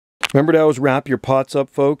Remember to always wrap your pots up,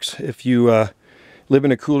 folks, if you live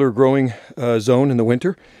in a cooler growing zone in the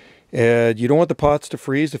winter. You don't want the pots to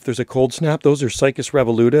freeze if there's a cold snap. Those are Cycas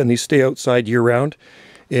revoluta, and these stay outside year-round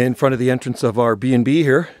in front of the entrance of our B&B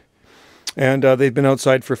here. And they've been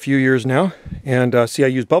outside for a few years now. And see, I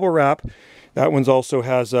use bubble wrap. That one's also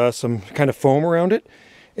has some kind of foam around it.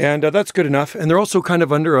 And that's good enough. And they're also kind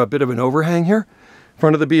of under a bit of an overhang here in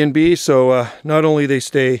front of the B&B. So not only they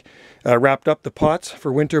stay wrapped up the pots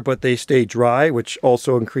for winter, but they stay dry, which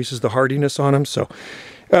also increases the hardiness on them. So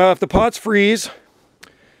if the pots freeze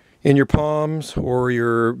in your palms or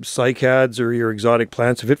your cycads or your exotic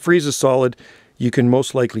plants, if it freezes solid, you can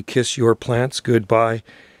most likely kiss your plants goodbye.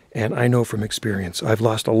 And I know from experience, I've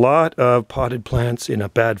lost a lot of potted plants in a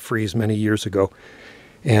bad freeze many years ago.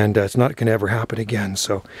 And it's not going to ever happen again.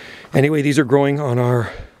 So anyway, these are growing on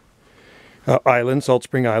our island, Salt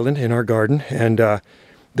Spring Island, in our garden. And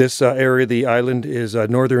this area of the island is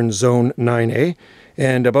northern zone 9A.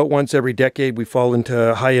 And about once every decade, we fall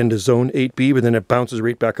into high end of zone 8B, but then it bounces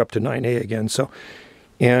right back up to 9A again. So,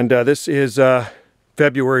 and this is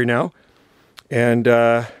February now. And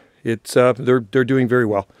they're doing very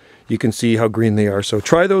well. You can see how green they are. So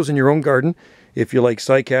try those in your own garden if you like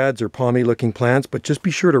cycads or palmy looking plants, but just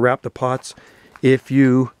be sure to wrap the pots if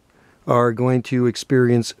you are going to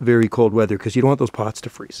experience very cold weather, because you don't want those pots to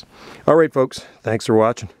freeze. All right, folks, thanks for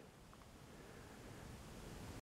watching.